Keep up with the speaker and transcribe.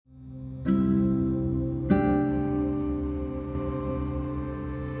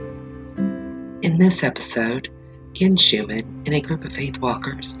this episode, Ken Schumann and a group of faith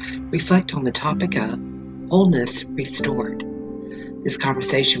walkers reflect on the topic of wholeness restored. This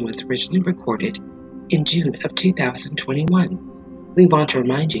conversation was originally recorded in June of 2021. We want to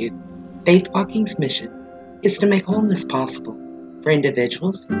remind you, Faith Walking's mission is to make wholeness possible for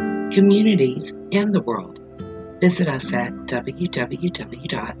individuals, communities, and the world. Visit us at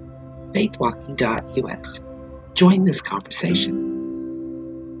www.faithwalking.us. Join this conversation.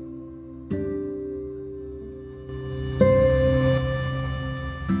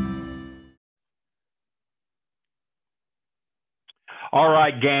 All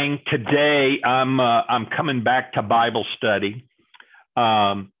right, gang. Today I'm coming back to Bible study.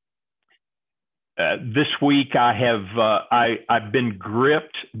 This week I've been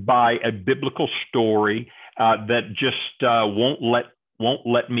gripped by a biblical story that just won't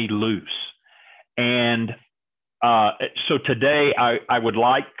let me loose. And so today I would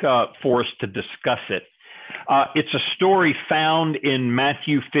like for us to discuss it. It's a story found in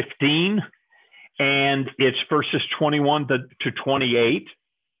Matthew 15. And it's verses 21 to 28.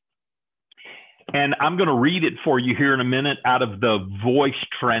 And I'm going to read it for you here in a minute out of the Voice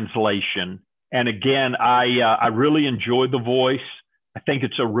translation. And again, I really enjoy the Voice. I think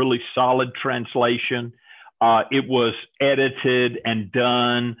it's a really solid translation. It was edited and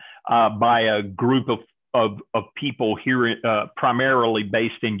done by a group of people here, primarily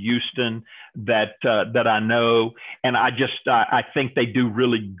based in Houston, that I know. And I think they do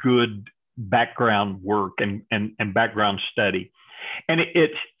really good background work and background study. And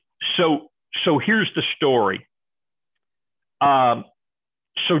so here's the story.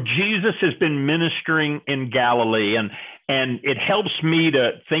 So Jesus has been ministering in Galilee, and it helps me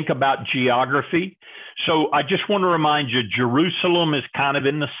to think about geography. So I just want to remind you, Jerusalem is kind of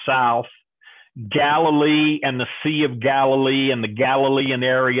in the south. Galilee and the Sea of Galilee and the Galilean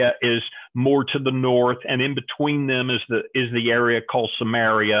area is more to the north, and in between them is the area called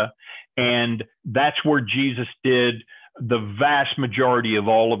Samaria. And that's where Jesus did the vast majority of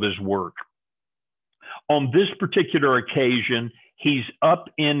all of his work. On this particular occasion, he's up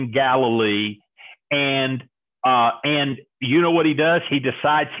in Galilee, and you know what he does? He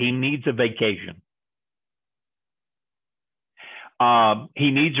decides he needs a vacation.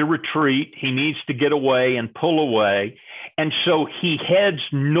 He needs a retreat. He needs to get away and pull away. And so he heads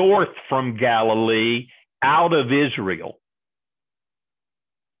north from Galilee out of Israel.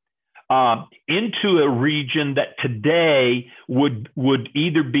 Into a region that today would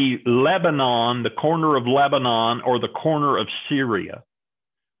either be Lebanon, the corner of Lebanon, or the corner of Syria,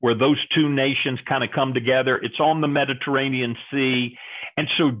 where those two nations kind of come together. It's on the Mediterranean Sea. And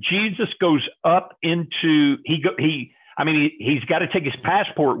so Jesus goes up into, he's got to take his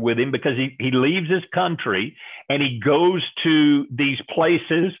passport with him because he leaves his country and he goes to these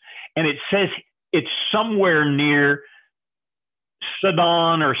places, and it says it's somewhere near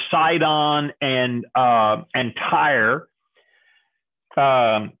Sidon and Tyre.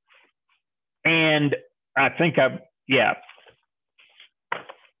 And I think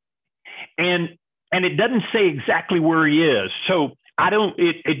and it doesn't say exactly where he is. So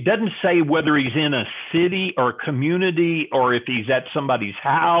it doesn't say whether he's in a city or a community, or if he's at somebody's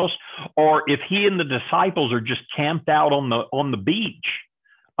house, or if he and the disciples are just camped out on the beach,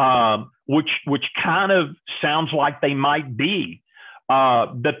 which kind of sounds like they might be.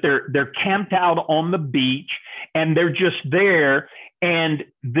 That they're camped out on the beach, and they're just there. And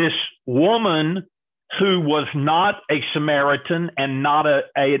this woman who was not a Samaritan and not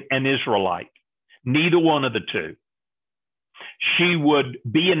an Israelite, neither one of the two. She would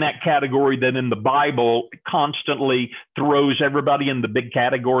be in that category that in the Bible constantly throws everybody in the big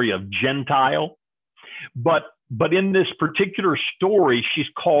category of Gentile. But in this particular story, she's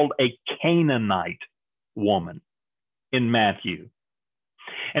called a Canaanite woman in Matthew.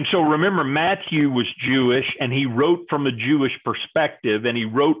 And so remember, Matthew was Jewish, and he wrote from a Jewish perspective, and he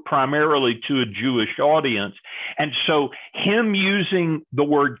wrote primarily to a Jewish audience. And so him using the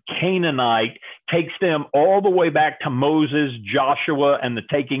word Canaanite takes them all the way back to Moses, Joshua, and the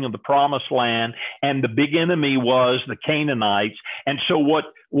taking of the promised land. And the big enemy was the Canaanites. And so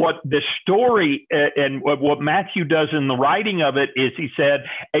what the story and what Matthew does in the writing of it is he said,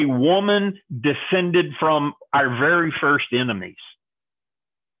 a woman descended from our very first enemies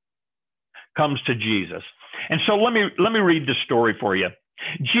comes to Jesus. And so let me read the story for you.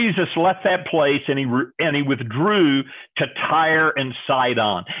 Jesus left that place and he withdrew to Tyre and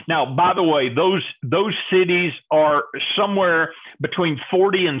Sidon. Now, by the way, those cities are somewhere between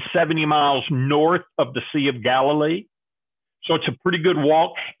 40 and 70 miles north of the Sea of Galilee. So it's a pretty good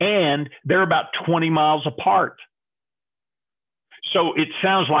walk, and they're about 20 miles apart. So it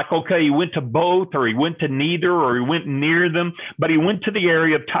sounds like, okay, he went to both, or he went to neither, or he went near them, but he went to the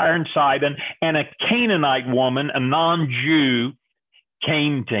area of Tyre and Sidon, and a Canaanite woman, a non-Jew,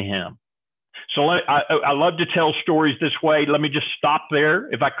 came to him. So I love to tell stories this way. Let me just stop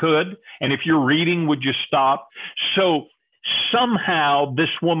there if I could. And if you're reading, would you stop? So somehow this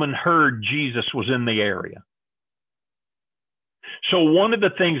woman heard Jesus was in the area. So one of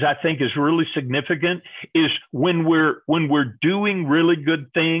the things I think is really significant is when we're doing really good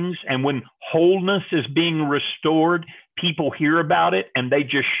things and when wholeness is being restored, people hear about it and they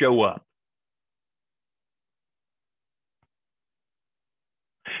just show up.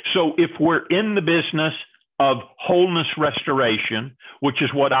 So if we're in the business of wholeness restoration, which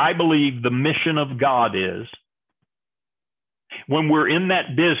is what I believe the mission of God is, when we're in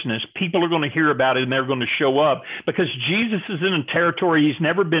that business, people are going to hear about it and they're going to show up because Jesus is in a territory he's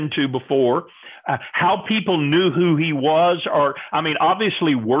never been to before. How people knew who he was,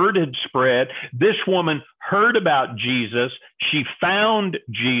 obviously word had spread. This woman heard about Jesus. She found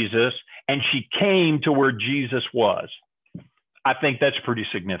Jesus and she came to where Jesus was. I think that's pretty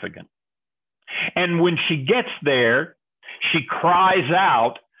significant. And when she gets there, she cries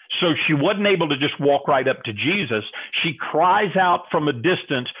out. So she wasn't able to just walk right up to Jesus. She cries out from a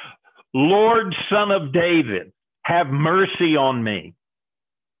distance, "Lord, Son of David, have mercy on me.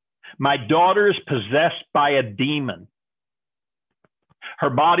 My daughter is possessed by a demon. Her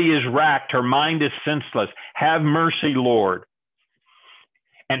body is racked. Her mind is senseless. Have mercy, Lord."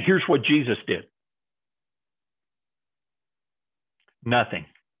 And here's what Jesus did. Nothing.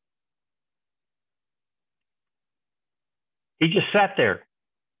 He just sat there.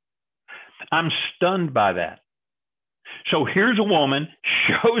 I'm stunned by that. So here's a woman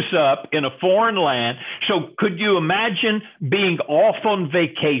shows up in a foreign land. So could you imagine being off on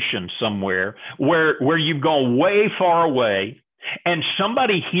vacation somewhere where you've gone way far away and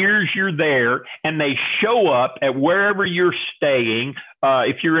somebody hears you're there and they show up at wherever you're staying,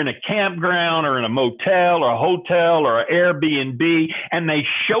 if you're in a campground or in a motel or a hotel or an Airbnb, and they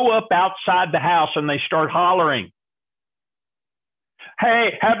show up outside the house and they start hollering,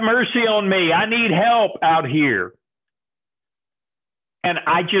 "Hey, have mercy on me. I need help out here." And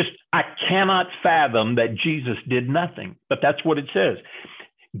I cannot fathom that Jesus did nothing, but that's what it says.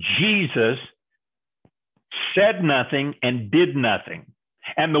 Jesus said nothing and did nothing.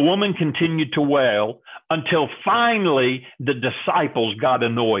 And the woman continued to wail until finally the disciples got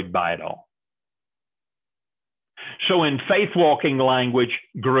annoyed by it all. So in faith walking language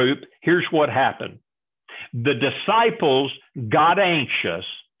group, here's what happened. The disciples got anxious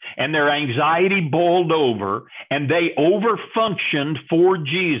and their anxiety boiled over and they overfunctioned for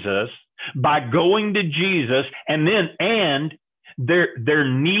Jesus by going to Jesus and their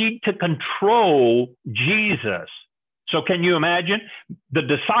need to control Jesus. So can you imagine? The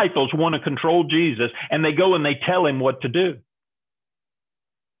disciples want to control Jesus and they go and they tell him what to do.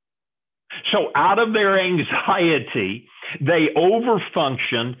 So out of their anxiety, they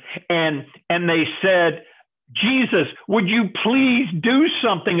overfunctioned and they said, "Jesus, would you please do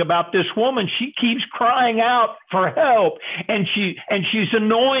something about this woman? She keeps crying out for help and she's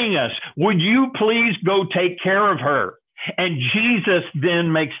annoying us. Would you please go take care of her?" And Jesus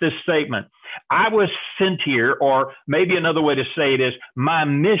then makes this statement, "I was sent here," or maybe another way to say it is, "My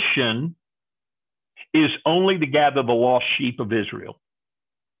mission is only to gather the lost sheep of Israel."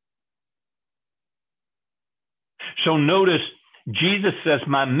 So notice Jesus says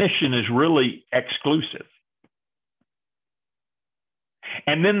my mission is really exclusive.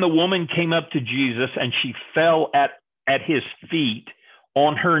 And then the woman came up to Jesus and she fell at his feet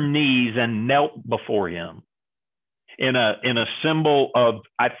on her knees and knelt before him in a symbol of,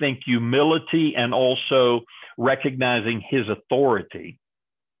 I think, humility and also recognizing his authority.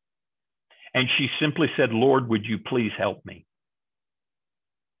 And she simply said, "Lord, would you please help me?"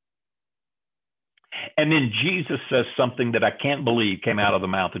 And then Jesus says something that I can't believe came out of the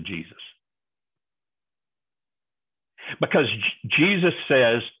mouth of Jesus. Because Jesus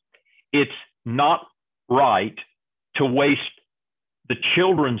says it's not right to waste the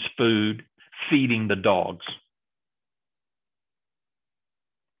children's food feeding the dogs.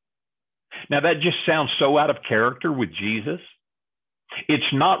 Now that just sounds so out of character with Jesus.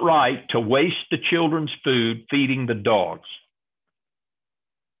 It's not right to waste the children's food feeding the dogs.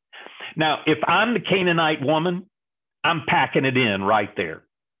 Now, if I'm the Canaanite woman, I'm packing it in right there.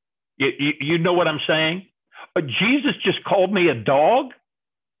 You know what I'm saying? Jesus just called me a dog,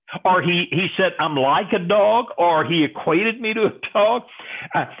 or he said I'm like a dog, or he equated me to a dog.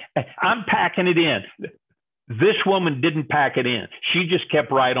 I'm packing it in. This woman didn't pack it in. She just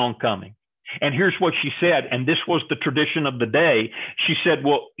kept right on coming. And here's what she said, and this was the tradition of the day. She said,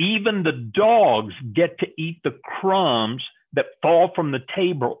 well, even the dogs get to eat the crumbs that fall from the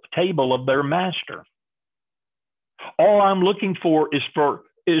table of their master. All I'm looking for is for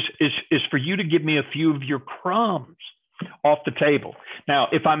you to give me a few of your crumbs off the table. Now,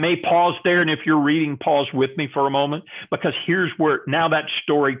 if I may pause there, and if you're reading, pause with me for a moment, because here's where now that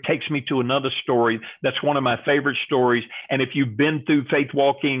story takes me to another story that's one of my favorite stories. And if you've been through Faith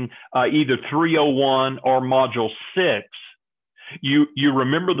Walking, either 301 or Module 6, you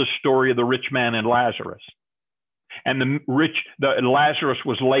remember the story of the rich man and Lazarus. And the Lazarus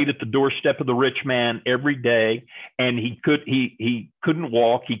was laid at the doorstep of the rich man every day, and he couldn't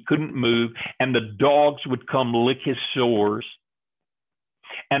walk, he couldn't move, and the dogs would come lick his sores.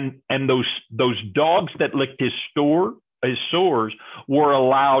 And those dogs that licked his sores were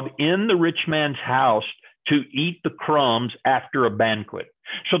allowed in the rich man's house to eat the crumbs after a banquet.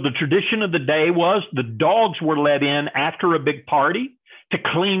 So the tradition of the day was the dogs were let in after a big party to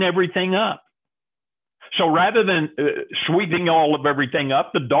clean everything up. So rather than sweeping all of everything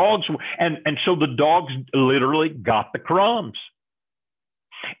up, the dogs, and so the dogs literally got the crumbs.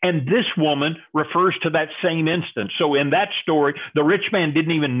 And this woman refers to that same instance. So in that story, the rich man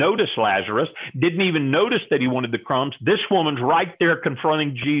didn't even notice Lazarus, didn't even notice that he wanted the crumbs. This woman's right there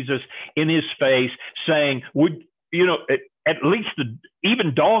confronting Jesus in his face, saying, at least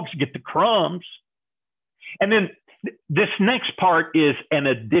even dogs get the crumbs. And then this next part is an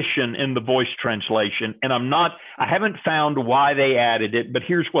addition in the Voice translation, and I haven't found why they added it, but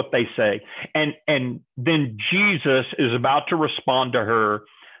here's what they say. And then Jesus is about to respond to her.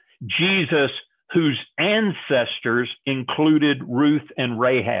 Jesus, whose ancestors included Ruth and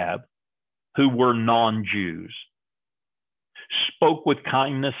Rahab, who were non-Jews, spoke with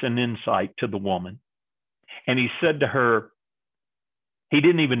kindness and insight to the woman. And he said to her, he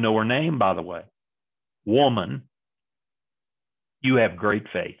didn't even know her name, by the way, woman, you have great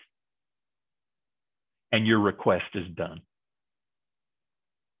faith, and your request is done.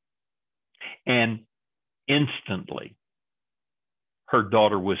 And instantly, her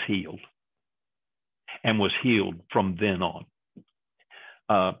daughter was healed, and was healed from then on.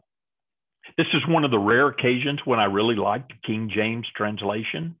 This is one of the rare occasions when I really like the King James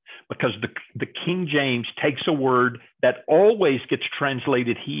translation, because the King James takes a word that always gets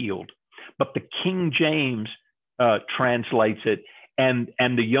translated healed, but the King James translates it, and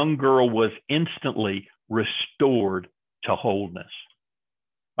the young girl was instantly restored to wholeness.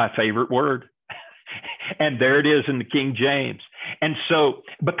 My favorite word. And there it is in the King James. And so,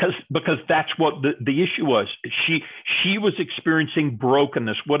 because that's what the issue was. She was experiencing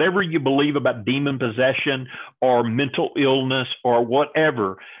brokenness. Whatever you believe about demon possession or mental illness or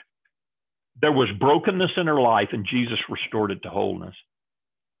whatever, there was brokenness in her life, and Jesus restored it to wholeness.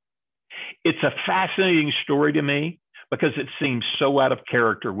 It's a fascinating story to me because it seems so out of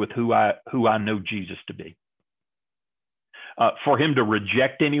character with who I know Jesus to be. For him to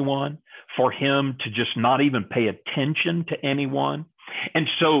reject anyone, for him to just not even pay attention to anyone. And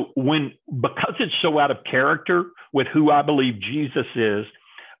so because it's so out of character with who I believe Jesus is,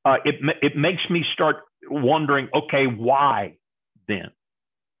 it makes me start wondering, okay, why then?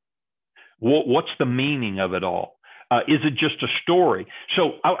 What's the meaning of it all? Is it just a story?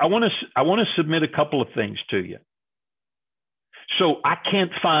 So I want to submit a couple of things to you. So I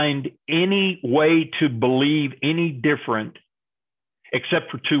can't find any way to believe any different except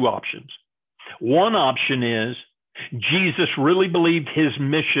for two options. One option is Jesus really believed his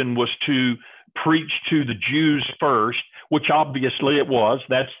mission was to preach to the Jews first, which obviously it was.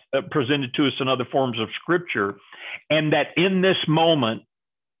 That's presented to us in other forms of scripture. And that in this moment,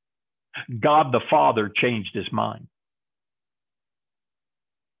 God the Father changed his mind.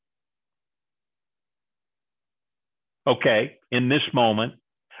 Okay, in this moment,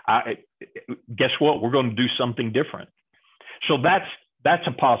 guess what? We're going to do something different. So that's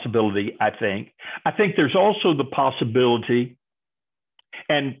a possibility, I think. I think there's also the possibility,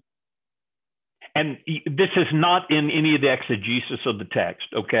 and this is not in any of the exegesis of the text,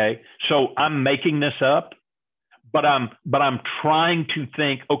 okay? So I'm making this up, but I'm trying to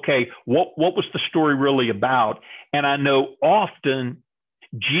think, okay, what was the story really about? And I know often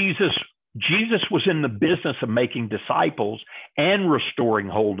Jesus was in the business of making disciples and restoring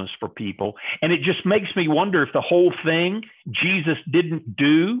wholeness for people. And it just makes me wonder if the whole thing Jesus didn't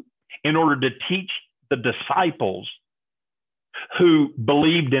do in order to teach the disciples who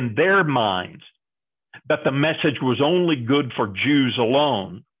believed in their minds that the message was only good for Jews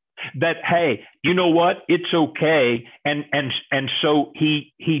alone, that, hey, you know what? It's okay. And so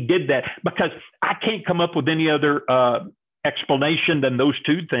he did that, because I can't come up with any other explanation than those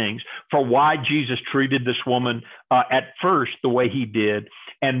two things for why Jesus treated this woman at first the way he did,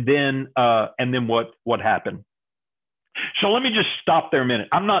 and then what happened. So let me just stop there a minute.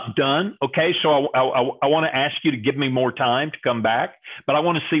 I'm not done, okay? So I want to ask you to give me more time to come back, but I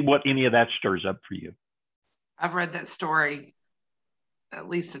want to see what any of that stirs up for you. I've read that story at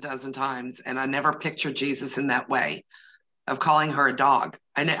least a dozen times, and I never pictured Jesus in that way of calling her a dog.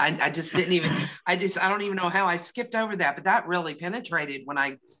 I just didn't even, I don't even know how I skipped over that, but that really penetrated when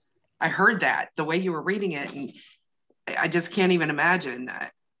I heard that, the way you were reading it. And I just can't even imagine,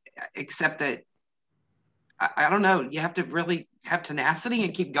 except that, I don't know, you have to really have tenacity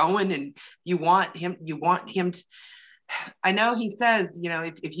and keep going. And you want him to, I know he says,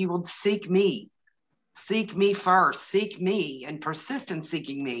 if you will seek me first, seek me and persist in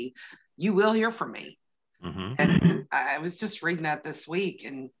seeking me, you will hear from me. Mm-hmm. And I was just reading that this week,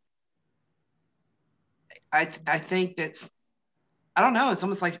 and I think that's, I don't know, it's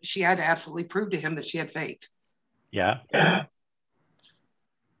almost like she had to absolutely prove to him that she had faith. Yeah.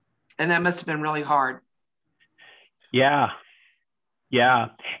 And that must have been really hard. Yeah.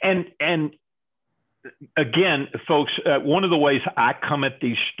 And again, folks, one of the ways I come at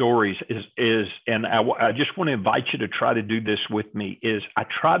these stories is and I just want to invite you to try to do this with me, is I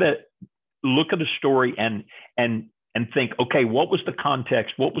try to look at a story and think, okay, what was the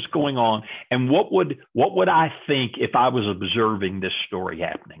context? What was going on? And what would I think if I was observing this story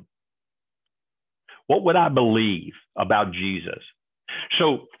happening? What would I believe about Jesus?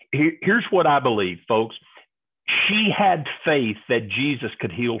 So here's what I believe, folks. She had faith that Jesus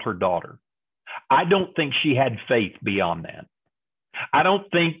could heal her daughter. I don't think she had faith beyond that. I don't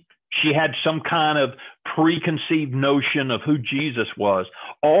think she had some kind of preconceived notion of who Jesus was.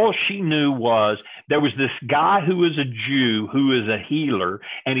 All she knew was there was this guy who is a Jew, who is a healer,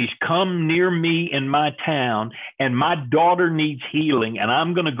 and he's come near me in my town, and my daughter needs healing, and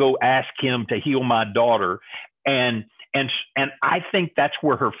I'm going to go ask him to heal my daughter. And I think that's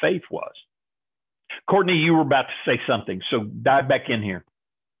where her faith was. Courtney, you were about to say something, so dive back in here.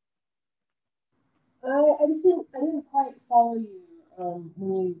 I didn't quite follow you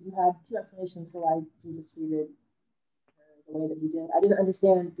when you had two explanations for why Jesus treated her the way that he did. I didn't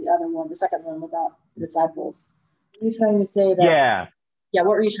understand the second one about the disciples. Were you trying to say that? Yeah.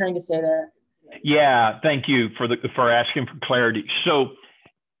 What were you trying to say there? Yeah. Thank you for asking for clarity. So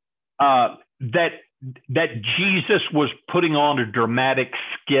that Jesus was putting on a dramatic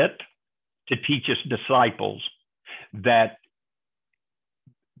skit to teach his disciples that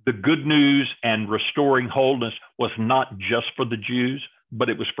the good news and restoring wholeness was not just for the Jews, but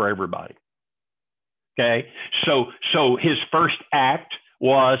it was for everybody. Okay. So his first act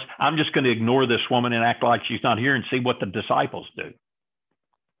was, I'm just going to ignore this woman and act like she's not here and see what the disciples do.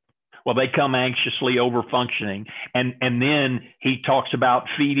 Well, they come anxiously over functioning. And then he talks about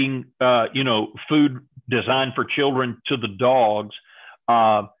feeding, food designed for children to the dogs.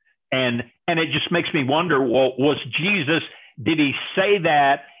 And it just makes me wonder, well, did he say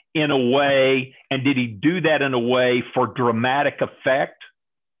that in a way, and did he do that in a way for dramatic effect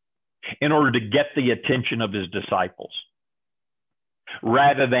in order to get the attention of his disciples,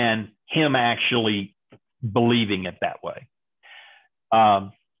 rather than him actually believing it that way?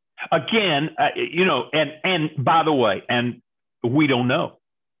 Again, and by the way, and we don't know,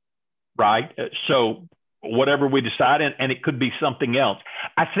 right? So whatever we decide, and it could be something else.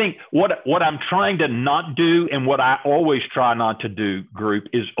 I think what I'm trying to not do, and what I always try not to do, group,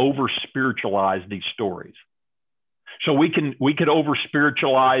 is over spiritualize these stories. So we could over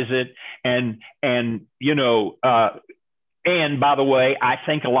spiritualize it, and by the way, I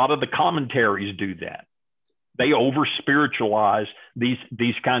think a lot of the commentaries do that. They over spiritualize these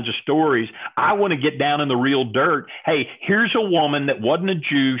kinds of stories. I want to get down in the real dirt. Hey, here's a woman that wasn't a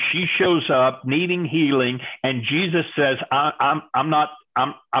Jew. She shows up needing healing, and Jesus says, "I'm not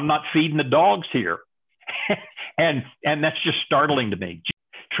feeding the dogs here," and that's just startling to me.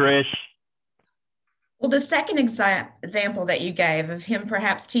 Trish. Well, the second example that you gave of him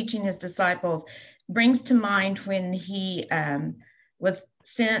perhaps teaching his disciples brings to mind when he was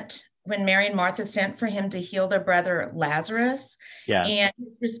sent. When Mary and Martha sent for him to heal their brother Lazarus. Yeah. And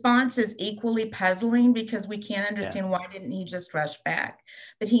his response is equally puzzling, because we can't understand why didn't he just rush back?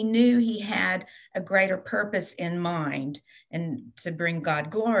 But he knew he had a greater purpose in mind, and to bring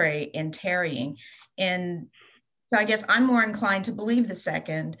God glory in tarrying. And so I guess I'm more inclined to believe the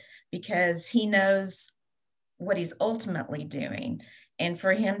second, because he knows what he's ultimately doing. And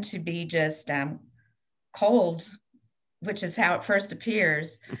for him to be just cold, which is how it first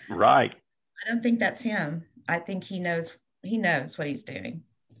appears. Right. I don't think that's him. I think he knows what he's doing.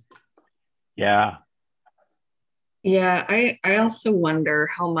 Yeah. Yeah, I also wonder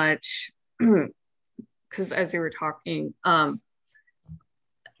how much, because as you were talking, how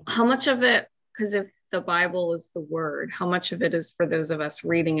much of it, because if the Bible is the word, how much of it is for those of us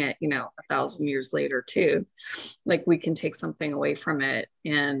reading it, 1,000 years later too? Like we can take something away from it.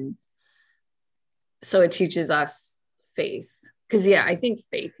 And so it teaches us faith. Because yeah, I think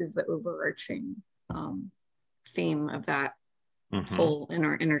faith is the overarching theme of that whole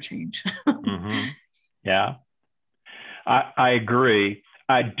interchange. Yeah, I agree.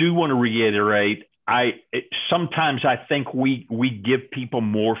 I do want to reiterate, sometimes I think we give people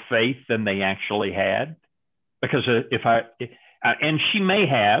more faith than they actually had, because and she may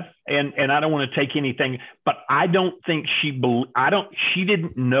have, and I don't want to take anything, but I don't think she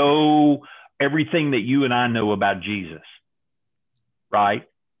didn't know everything that you and I know about Jesus, right?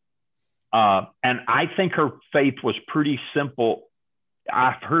 And I think her faith was pretty simple.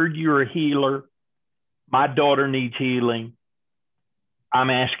 I've heard you're a healer. My daughter needs healing. I'm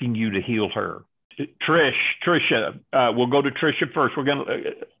asking you to heal her. Trisha, we'll go to Trisha first. We're gonna,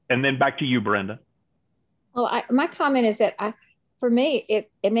 and then back to you, Brenda. Well, my comment is that for me,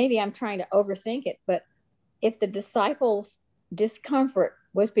 it maybe I'm trying to overthink it, but if the disciples' discomfort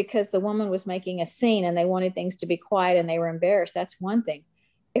was because the woman was making a scene and they wanted things to be quiet and they were embarrassed, that's one thing.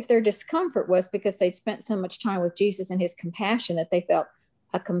 If their discomfort was because they'd spent so much time with Jesus and his compassion that they felt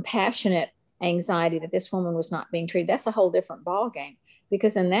a compassionate anxiety that this woman was not being treated, that's a whole different ballgame.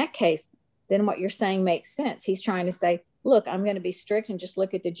 Because in that case, then what you're saying makes sense. He's trying to say, look, I'm going to be strict and just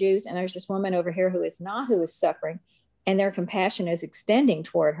look at the Jews. And there's this woman over here who is suffering, and their compassion is extending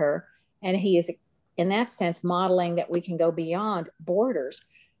toward her. And he is, in that sense, modeling that we can go beyond borders.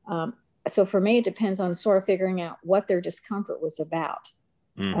 So for me, it depends on sort of figuring out what their discomfort was about.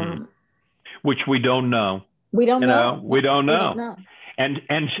 Which we don't know. We don't know. We don't know.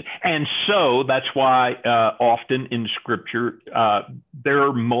 And so that's why often in Scripture there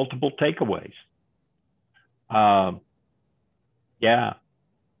are multiple takeaways. Yeah.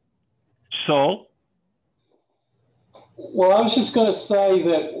 So. Well, I was just going to say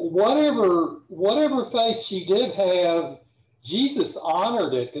that whatever faith she did have, Jesus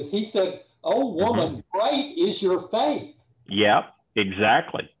honored it, because he said, "Oh, woman, great is your faith." Yep,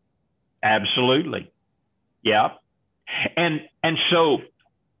 exactly. Absolutely. Yep. And so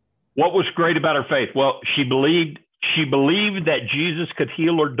what was great about her faith? Well, she believed that Jesus could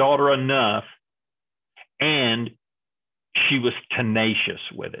heal her daughter enough, and she was tenacious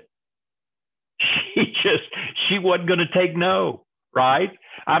with it. She wasn't going to take no, right?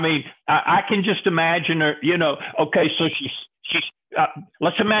 I mean, I can just imagine her, okay, so she's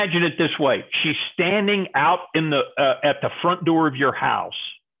let's imagine it this way. She's standing out at the front door of your house.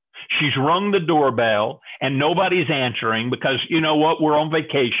 She's rung the doorbell and nobody's answering because, you know what, we're on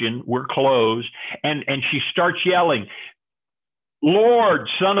vacation, we're closed. And she starts yelling, "Lord,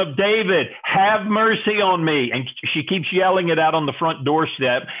 Son of David, have mercy on me." And she keeps yelling it out on the front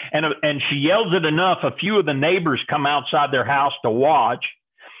doorstep. And she yells it enough, a few of the neighbors come outside their house to watch.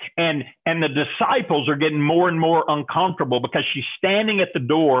 And the disciples are getting more and more uncomfortable because she's standing at the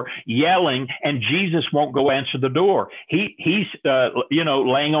door yelling, and Jesus won't go answer the door. He's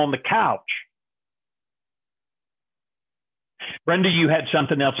laying on the couch. Brenda, you had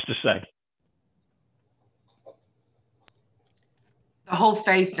something else to say. The whole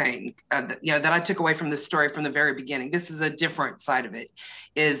faith thing, that I took away from the story from the very beginning. This is a different side of it.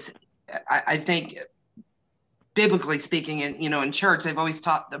 Is I think, biblically speaking, and in church, they've always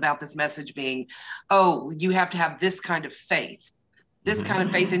taught about this message being, oh, you have to have this kind of faith, this kind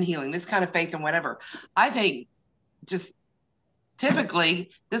of faith in healing, this kind of faith in whatever. I think just typically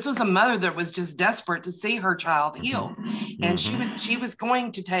this was a mother that was just desperate to see her child healed, and she was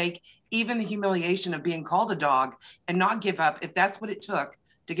going to take even the humiliation of being called a dog and not give up if that's what it took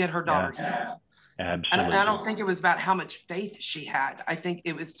to get her daughter healed. Absolutely. And I don't think it was about how much faith she had. I think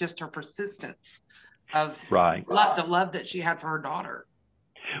it was just her persistence of the love that she had for her daughter,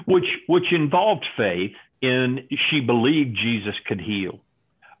 which involved faith in she believed Jesus could heal.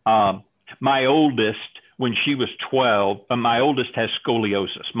 My oldest, when she was 12, my oldest has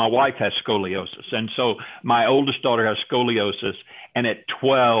scoliosis. My wife has scoliosis, and so my oldest daughter has scoliosis. And at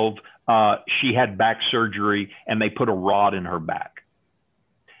 12, she had back surgery, and they put a rod in her back.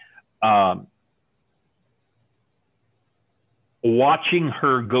 Watching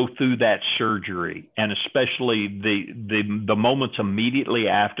her go through that surgery, and especially the moments immediately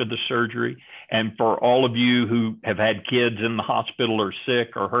after the surgery, and for all of you who have had kids in the hospital or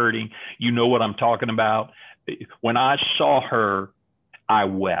sick or hurting, you know what I'm talking about. When I saw her, I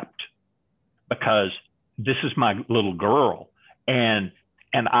wept, because this is my little girl, and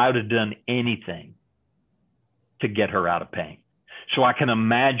I would have done anything to get her out of pain. So I can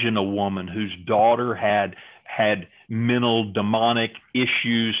imagine a woman whose daughter had mental demonic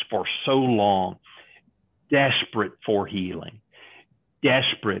issues for so long, desperate for healing,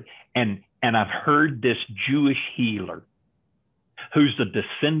 desperate. And I've heard this Jewish healer who's the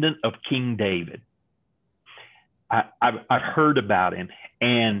descendant of King David. I've heard about him,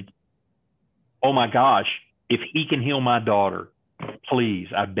 and oh my gosh, if he can heal my daughter, please,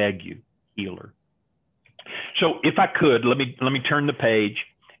 I beg you, heal her. So if I could, let me turn the page,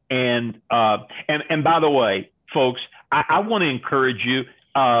 and by the way, folks, I want to encourage you.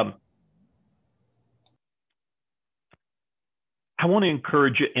 I want to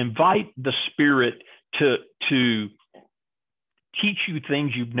encourage you. Invite the Spirit to teach you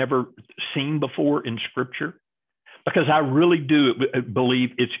things you've never seen before in Scripture, because I really do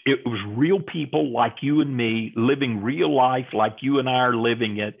believe it was real people like you and me living real life like you and I are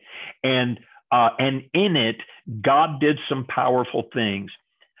living it, and in it, God did some powerful things.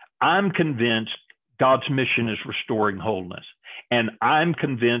 I'm convinced God's mission is restoring wholeness. And I'm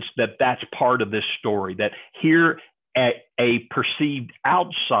convinced that that's part of this story, that here a perceived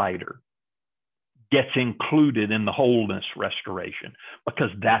outsider gets included in the wholeness restoration, because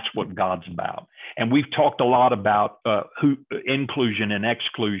that's what God's about. And we've talked a lot about inclusion and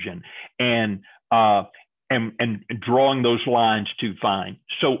exclusion, and drawing those lines to find.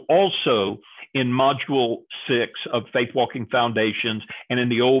 So also in module 6 of Faith Walking Foundations and in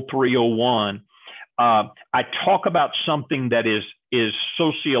the old 301, I talk about something that is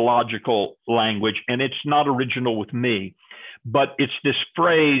sociological language, and it's not original with me, but it's this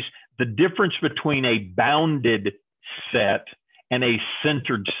phrase, the difference between a bounded set and a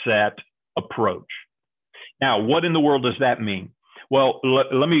centered set approach. Now, what in the world does that mean? Well,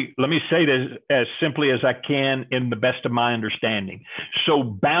 let me say it as simply as I can in the best of my understanding. So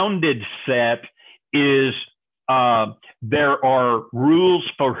bounded set is there are rules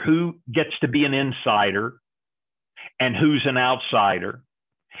for who gets to be an insider and who's an outsider.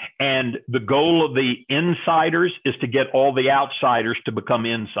 And the goal of the insiders is to get all the outsiders to become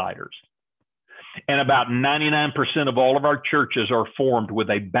insiders. And about 99% of all of our churches are formed with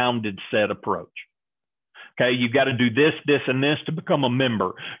a bounded set approach. Okay, you've got to do this, this, and this to become a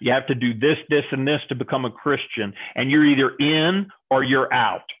member. You have to do this, this, and this to become a Christian. And you're either in or you're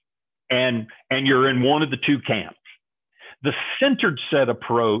out. And you're in one of the two camps. The centered set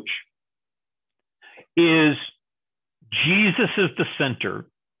approach is Jesus is the center,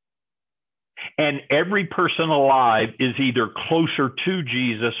 and every person alive is either closer to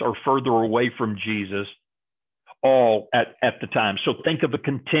Jesus or further away from Jesus, all at the time. So think of a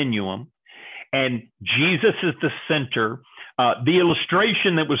continuum, and Jesus is the center. The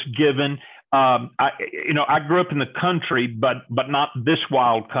illustration that was given, I grew up in the country, but not this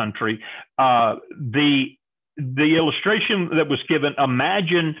wild country. The illustration that was given,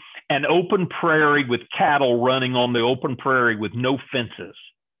 imagine an open prairie with cattle running on the open prairie with no fences.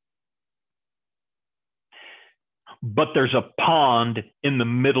 But there's a pond in the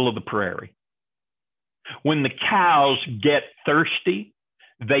middle of the prairie. When the cows get thirsty,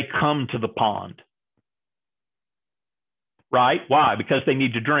 they come to the pond. Right? Why? Because they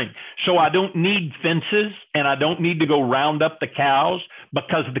need to drink. So I don't need fences, and I don't need to go round up the cows,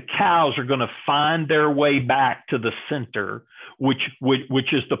 because the cows are going to find their way back to the center, which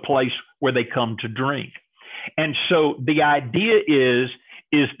is the place where they come to drink. And so the idea is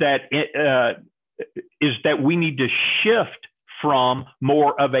that we need to shift from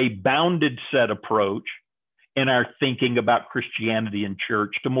more of a bounded set approach in our thinking about Christianity and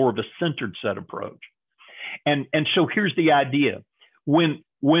church to more of a centered set approach. And so here's the idea. When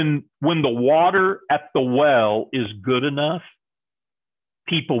the water at the well is good enough,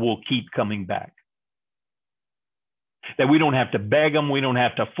 people will keep coming back. That we don't have to beg them, we don't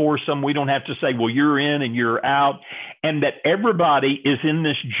have to force them, we don't have to say, well, you're in and you're out. And that everybody is in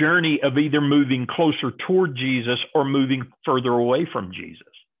this journey of either moving closer toward Jesus or moving further away from Jesus.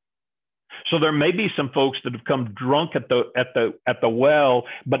 So there may be some folks that have come drunk at the well,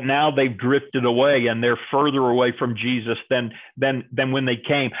 but now they've drifted away and they're further away from Jesus than when they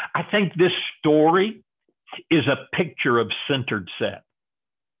came. I think this story is a picture of centered set.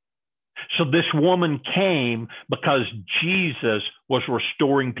 So this woman came because Jesus was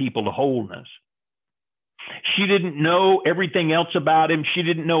restoring people to wholeness. She didn't know everything else about him. She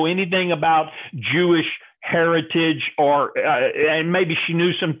didn't know anything about Jewish heritage, and maybe she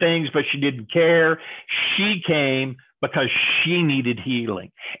knew some things, but she didn't care. She came because she needed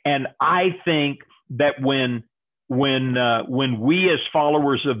healing. And I think that when we as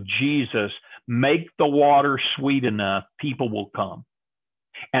followers of Jesus make the water sweet enough, people will come.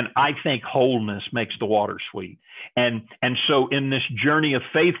 And I think wholeness makes the water sweet. And so in this journey of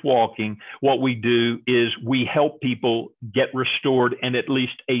faith walking, what we do is we help people get restored in at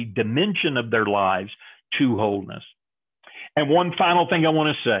least a dimension of their lives to wholeness. And one final thing I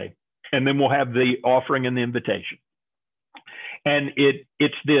want to say, and then we'll have the offering and the invitation. And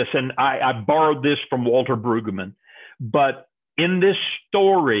it's this, and I borrowed this from Walter Brueggemann, but in this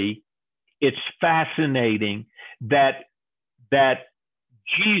story, it's fascinating that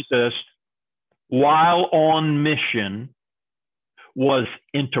Jesus, while on mission, was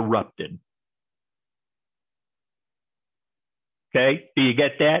interrupted. Okay, do you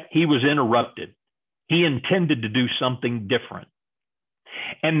get that? He was interrupted. He intended to do something different.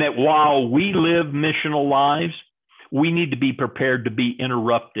 And that while we live missional lives, we need to be prepared to be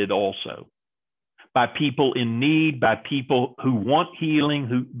interrupted also by people in need, by people who want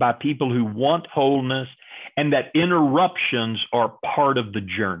healing, by people who want wholeness, and that interruptions are part of the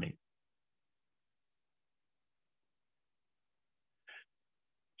journey.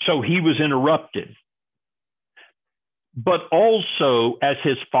 So he was interrupted. But also, as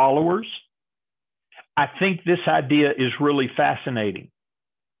his followers, I think this idea is really fascinating.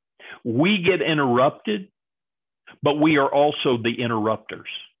 We get interrupted, but we are also the interrupters.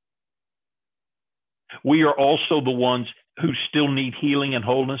 We are also the ones who still need healing and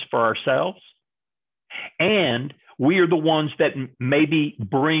wholeness for ourselves. And we are the ones that maybe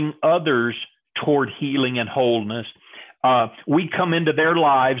bring others toward healing and wholeness. We come into their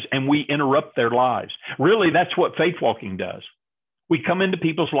lives and we interrupt their lives. Really, that's what faith walking does. We come into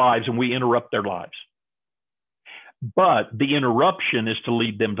people's lives and we interrupt their lives. But the interruption is to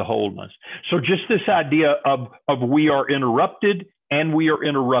lead them to wholeness. So just this idea of we are interrupted and we are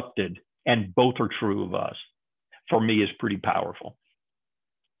interrupted, and both are true of us, for me is pretty powerful.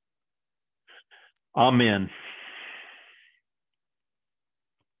 Amen.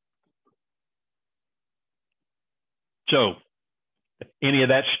 So, any of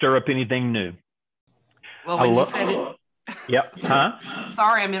that stir up anything new? Well, when you said it. Yep. Huh?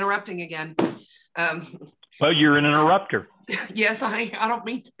 Sorry, I'm interrupting again. Well, you're an interrupter. Yes, I don't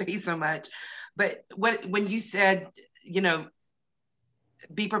mean to be so much. But when you said,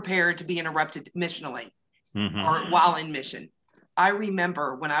 be prepared to be interrupted missionally or while in mission, I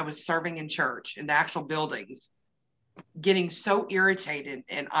remember when I was serving in church in the actual buildings, getting so irritated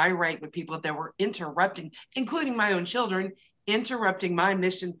and irate with people that were interrupting, including my own children, interrupting my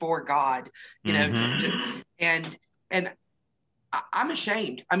mission for God, and I'm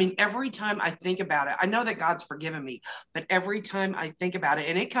ashamed. I mean, every time I think about it, I know that God's forgiven me, but every time I think about it,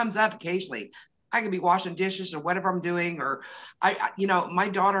 and it comes up occasionally, I could be washing dishes or whatever I'm doing, or my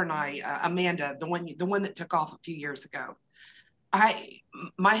daughter and I, Amanda, the one that took off a few years ago,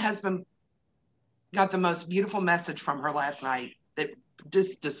 my husband got the most beautiful message from her last night that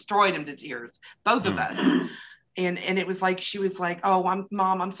just destroyed him to tears, both of us. And it was like, she was like, oh,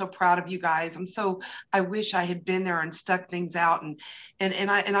 Mom, I'm so proud of you guys. I wish I had been there and stuck things out. And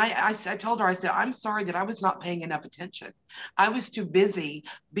I told her, I said, I'm sorry that I was not paying enough attention. I was too busy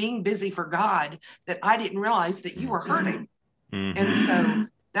being busy for God that I didn't realize that you were hurting. And so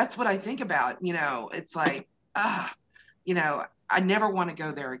that's what I think about, it's like, I never want to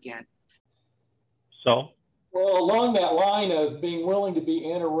go there again. So? Well, along that line of being willing to be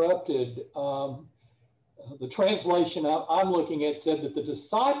interrupted, the translation I'm looking at said that the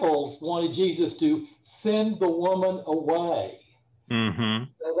disciples wanted Jesus to send the woman away. So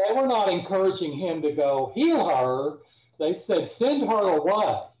they were not encouraging him to go heal her. They said, send her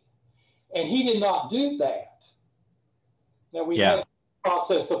away. And he did not do that. Now, we have the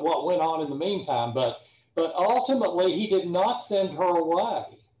process of what went on in the meantime, but ultimately he did not send her away.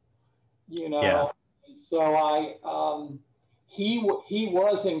 So he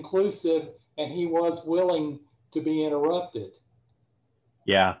was inclusive, and he was willing to be interrupted.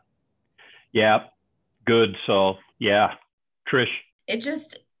 Yeah. Good. So, yeah. Trish. I'm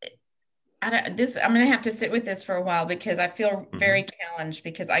going to have to sit with this for a while because I feel very challenged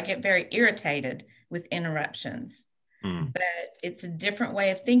because I get very irritated with interruptions. But it's a different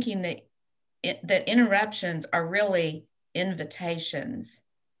way of thinking that interruptions are really invitations.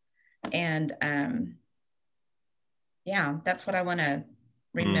 And that's what I want to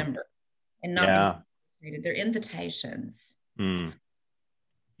remember and not be separated. They're invitations.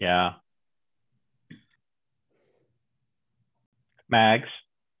 Yeah. Mags?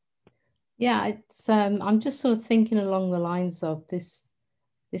 Yeah, it's I'm just sort of thinking along the lines of this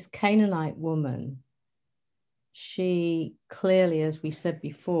Canaanite woman. She clearly, as we said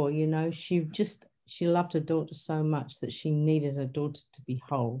before, she loved her daughter so much that she needed her daughter to be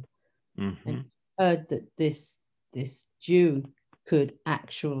whole. And heard that this Jew could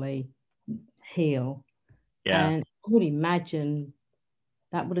actually heal. Yeah. And I would imagine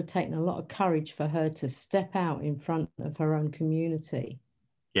that would have taken a lot of courage for her to step out in front of her own community.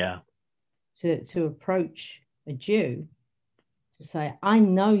 Yeah. To approach a Jew to say, I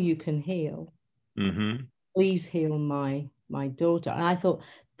know you can heal. Mm-hmm. Please heal my daughter. And I thought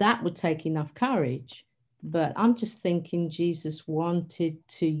that would take enough courage. But I'm just thinking Jesus wanted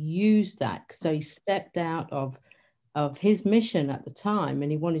to use that. So he stepped out of his mission at the time, and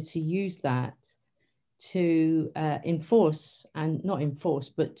he wanted to use that to but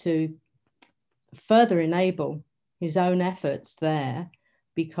to further enable his own efforts there,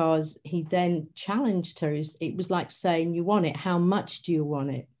 because he then challenged her. It was like saying, you want it, how much do you want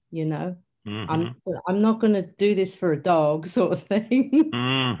it? You know, I'm not going to do this for a dog, sort of thing.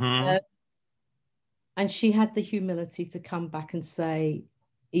 And she had the humility to come back and say,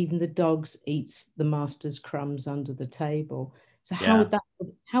 even the dogs eats the master's crumbs under the table. So how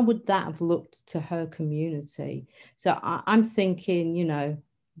would that have looked to her community? So I'm thinking, you know,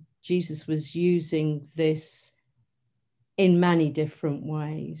 Jesus was using this in many different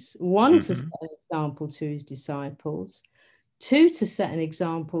ways. One, to set an example to his disciples. Two, to set an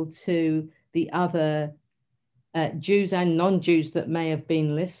example to the other Jews and non-Jews that may have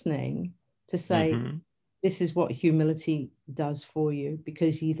been listening, to say, this is what humility does for you.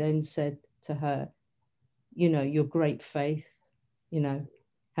 Because he then said to her, you know, your great faith, you know,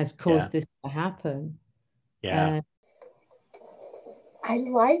 has caused this to happen. Yeah. I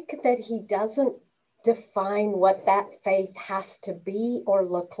like that he doesn't define what that faith has to be or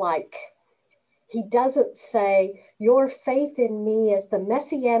look like. He doesn't say, your faith in me as the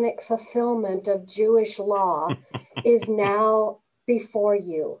messianic fulfillment of Jewish law is now before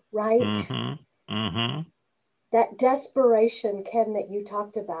you, right? That desperation, Ken, that you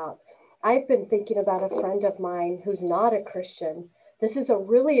talked about. I've been thinking about a friend of mine who's not a Christian. This is a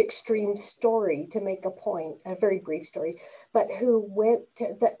really extreme story to make a point, a very brief story, but who went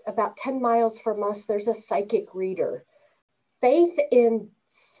to about 10 miles from us, there's a psychic reader. Faith in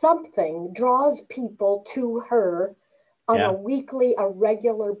something draws people to her on a weekly, a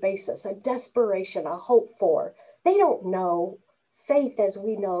regular basis, a desperation, a hope for. They don't know faith as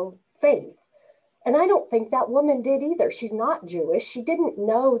we know faith. And I don't think that woman did either. She's not Jewish. She didn't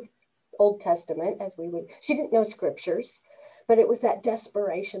know Old Testament she didn't know scriptures, but it was that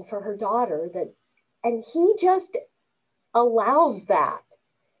desperation for her daughter and he just allows that.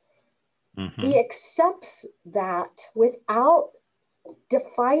 He accepts that without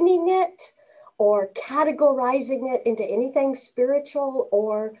defining it or categorizing it into anything spiritual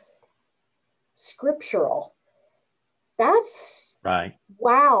or scriptural. That's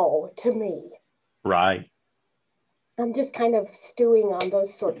wow to me. Right. I'm just kind of stewing on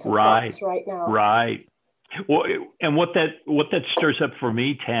those sorts of thoughts right now. Right. Well, and what that stirs up for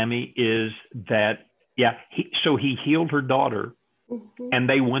me, Tammy, is that, so he healed her daughter and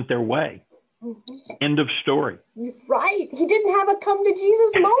they went their way. End of story. Right. He didn't have a come to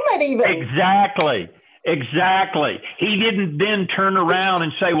Jesus moment even. Exactly. He didn't then turn around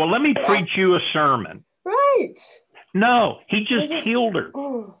and say, well, let me preach you a sermon. Right. No, he just healed her.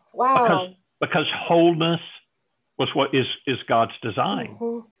 Oh, wow. Because wholeness was what is God's design.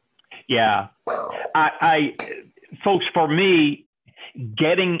 Yeah. I folks, for me,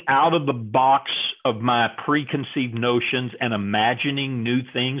 getting out of the box of my preconceived notions and imagining new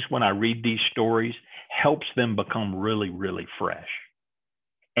things when I read these stories helps them become really, really fresh.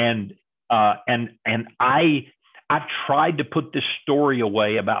 And I've tried to put this story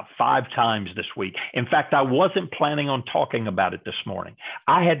away about 5 times this week. In fact, I wasn't planning on talking about it this morning.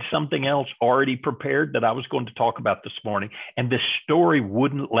 I had something else already prepared that I was going to talk about this morning, and this story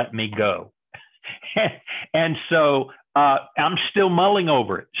wouldn't let me go. And so I'm still mulling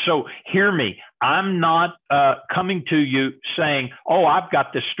over it. So hear me. I'm not coming to you saying, oh, I've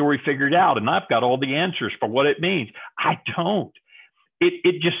got this story figured out and I've got all the answers for what it means. I don't.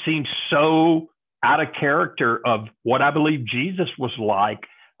 It just seems so out of character of what I believe Jesus was like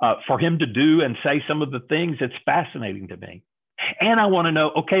for him to do and say some of the things. It's fascinating to me. And I want to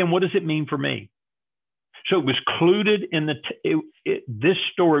know, okay, and what does it mean for me? So it was included in this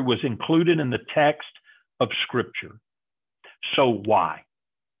story was included in the text of Scripture. So why?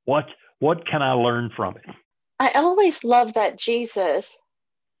 What can I learn from it? I always love that Jesus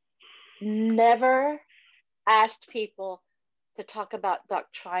never asked people to talk about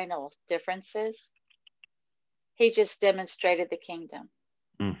doctrinal differences. He just demonstrated the kingdom.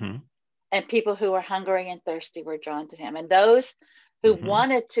 And people who were hungry and thirsty were drawn to him. And those who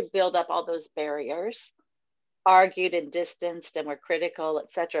wanted to build up all those barriers argued and distanced and were critical,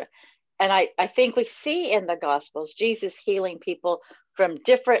 etc. And I think we see in the Gospels Jesus healing people from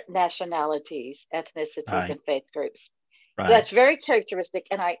different nationalities, ethnicities, and faith groups. So that's very characteristic.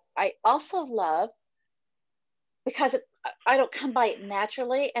 And I also love, because I don't come by it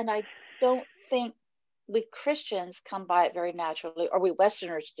naturally, and I don't think we Christians come by it very naturally, or we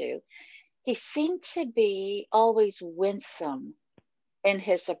Westerners do. He seemed to be always winsome in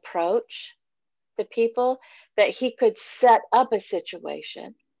his approach to people, that he could set up a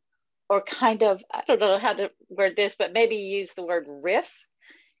situation, or kind of, I don't know how to word this, but maybe use the word riff.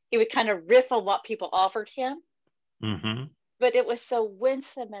 He would kind of riff on what people offered him. Mm-hmm. But it was so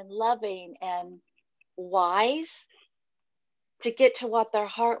winsome and loving and wise to get to what their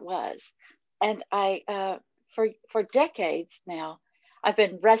heart was. And I, for decades now, I've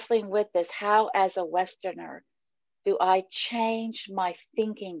been wrestling with this. How, as a Westerner, do I change my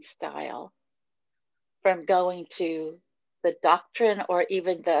thinking style from going to the doctrine, or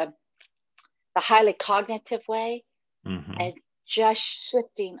even the highly cognitive way, mm-hmm. and just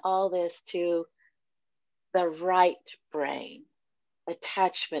shifting all this to the right brain,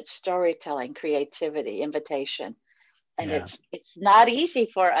 attachment, storytelling, creativity, invitation. And it's not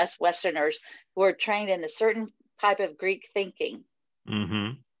easy for us Westerners who are trained in a certain type of Greek thinking.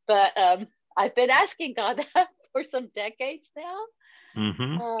 Mm-hmm. But I've been asking God that for some decades now.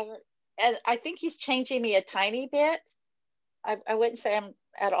 Mm-hmm. And I think he's changing me a tiny bit. I wouldn't say I'm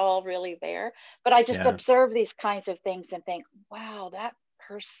at all really there, but I just observe these kinds of things and think, wow, that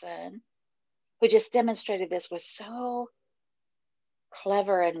person who just demonstrated this was so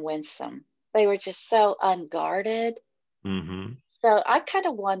clever and winsome. They were just so unguarded. Mm-hmm. So I kind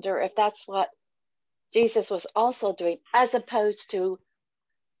of wonder if that's what Jesus was also doing, as opposed to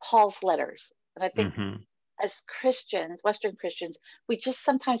Paul's letters. And I think as Christians, Western Christians, we just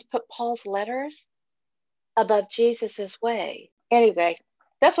sometimes put Paul's letters above Jesus's way. Anyway,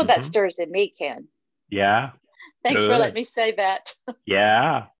 that's what that stirs in me, Ken. Yeah. Thanks for letting me say that.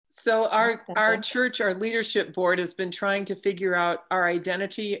 Yeah. So our church, our leadership board has been trying to figure out our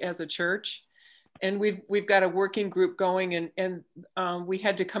identity as a church. And we've got a working group going, and we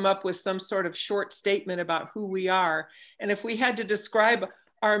had to come up with some sort of short statement about who we are. And if we had to describe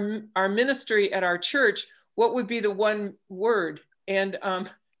our ministry at our church, what would be the one word? And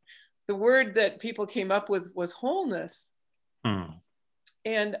the word that people came up with was wholeness.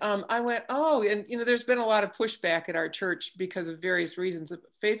 And I went, oh, and there's been a lot of pushback at our church because of various reasons of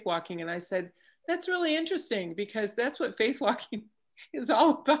faith walking. And I said, that's really interesting, because that's what faith walking is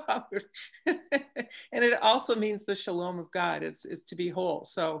all about. And it also means the shalom of God is to be whole.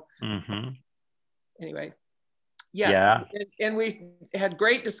 So anyway, yes. And we had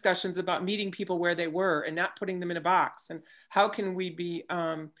great discussions about meeting people where they were and not putting them in a box. And how can we be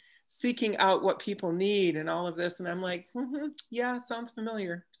seeking out what people need and all of this. And I'm like, yeah, sounds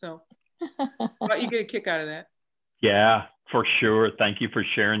familiar. So thought you get a kick out of that. Yeah, for sure. Thank you for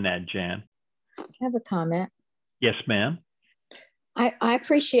sharing that, Jan. I have a comment. Yes, ma'am. I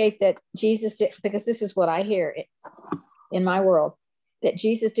appreciate that Jesus did, because this is what I hear in my world, that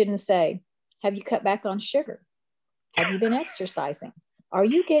Jesus didn't say, have you cut back on sugar? Have you been exercising? Are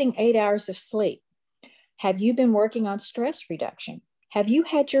you getting 8 hours of sleep? Have you been working on stress reduction? Have you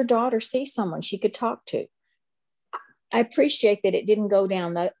had your daughter see someone she could talk to? I appreciate that it didn't go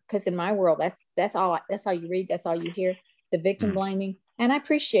down that, because in my world, that's all you read, that's all you hear, the victim blaming. And I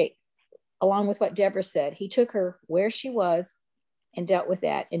appreciate, along with what Deborah said, he took her where she was and dealt with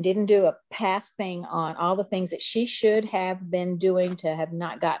that, and didn't do a past thing on all the things that she should have been doing to have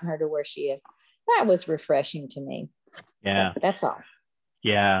not gotten her to where she is. That was refreshing to me. Yeah. So that's all.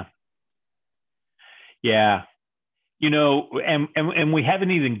 Yeah. Yeah. And we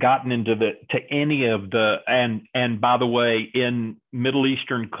haven't even gotten into any of the, and by the way, in Middle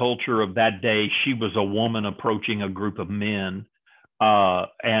Eastern culture of that day, she was a woman approaching a group of men,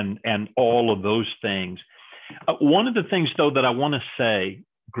 and all of those things. One of the things, though, that I want to say,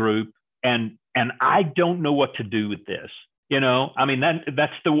 group, and I don't know what to do with this. I mean,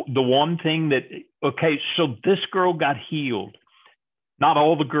 that's the one thing that, okay, so this girl got healed. Not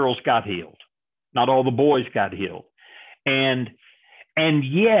all the girls got healed. Not all the boys got healed. And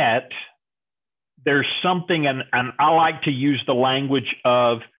yet there's something, and I like to use the language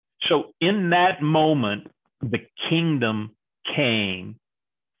of, so in that moment, the kingdom came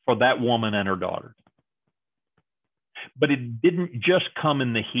for that woman and her daughter. But it didn't just come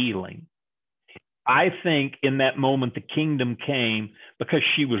in the healing. I think in that moment, the kingdom came because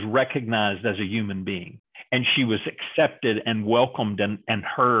she was recognized as a human being, and she was accepted and welcomed and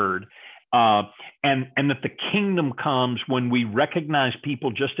heard. And that the kingdom comes when we recognize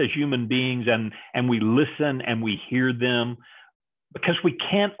people just as human beings, and we listen and we hear them because we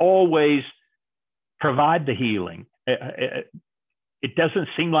can't always provide the healing. It doesn't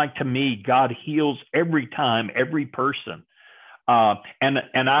seem like to me God heals every time, every person.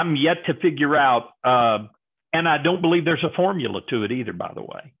 And I'm yet to figure out, and I don't believe there's a formula to it either, by the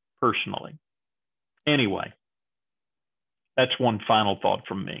way, personally. Anyway, that's one final thought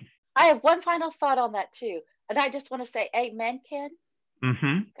from me. I have one final thought on that too. And I just want to say amen, Ken.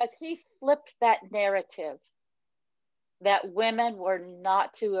 Because he flipped that narrative that women were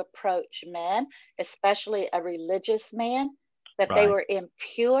not to approach men, especially a religious man, that they were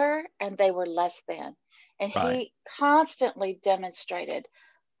impure and they were less than. And he constantly demonstrated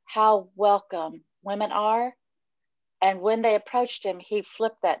how welcome women are. And when they approached him, he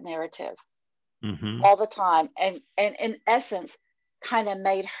flipped that narrative all the time. And in essence, kind of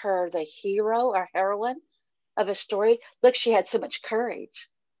made her the hero or heroine of a story. Look, she had so much courage.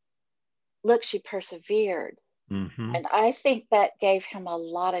 Look, she persevered. And I think that gave him a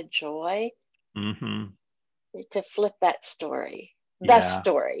lot of joy to flip that story.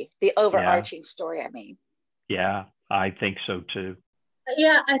 The overarching story, I mean. Yeah, I think so too.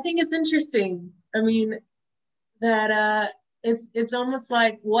 Yeah, I think it's interesting. I mean, that it's almost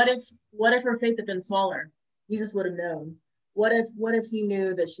like, what if her faith had been smaller? Jesus would have known. What if he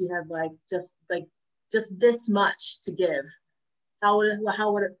knew that she had just this much to give? How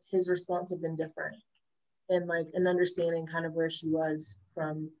would his response have been different? And an understanding kind of where she was,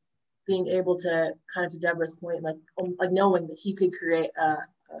 from being able to, kind of to Deborah's point, like knowing that he could create a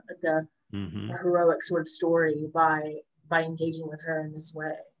heroic sort of story by engaging with her in this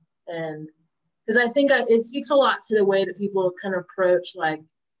way. And because I think it speaks a lot to the way that people kind of approach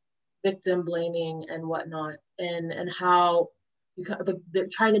victim blaming and whatnot, and how they're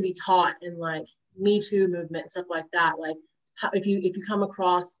trying to be taught in Me Too movement, stuff like that. How, if you come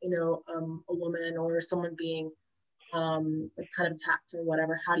across a woman or someone being kind of attacked or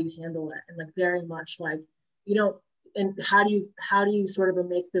whatever, how do you handle it? And very much and how do you sort of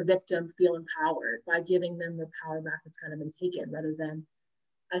make the victim feel empowered by giving them the power back that's kind of been taken, rather than,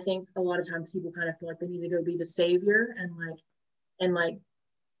 I think a lot of times people kind of feel like they need to go be the savior and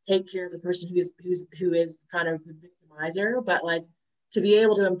take care of the person who is kind of the victimizer, but to be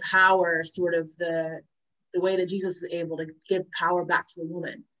able to empower sort of the way that Jesus is able to give power back to the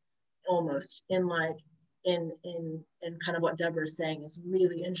woman, almost in kind of what Deborah is saying, is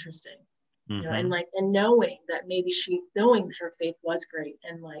really interesting. And knowing that knowing that her faith was great,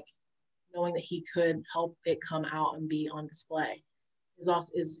 and knowing that he could help it come out and be on display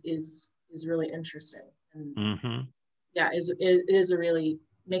is really interesting. And it is a really,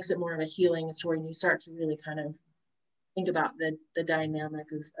 makes it more of a healing story, and you start to really kind of think about the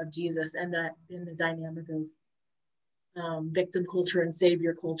dynamic of Jesus, and in the dynamic of victim culture and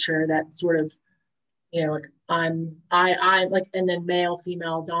savior culture, that sort of, I'm and then male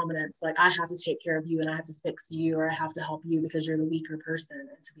female dominance, I have to take care of you and I have to fix you, or I have to help you because you're the weaker person,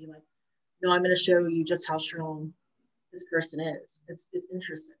 and to be no, I'm going to show you just how strong this person is. It's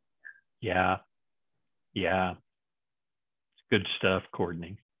interesting. Yeah. It's good stuff,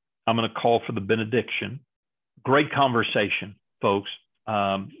 Courtney. I'm going to call for the benediction. Great conversation, folks.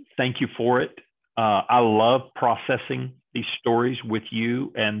 Thank you for it. I love processing these stories with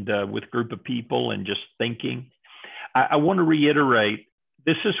you and with a group of people, and just thinking. I want to reiterate,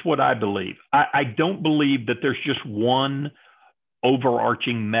 this is what I believe. I don't believe that there's just one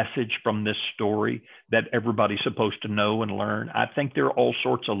overarching message from this story that everybody's supposed to know and learn. I think there are all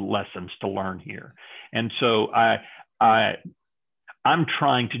sorts of lessons to learn here. And so I'm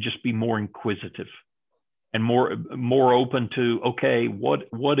trying to just be more inquisitive and more open to, okay, what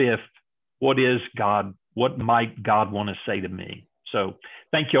is God? What might God want to say to me? So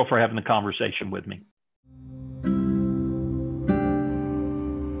thank you all for having the conversation with me.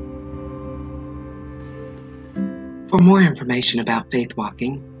 For more information about faith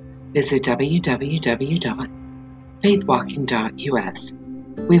walking, visit www.faithwalking.us.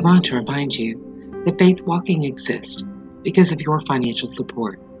 We want to remind you that faith walking exists because of your financial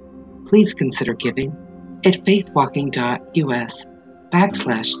support. Please consider giving at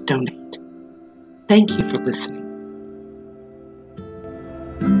faithwalking.us/donate. Thank you for listening.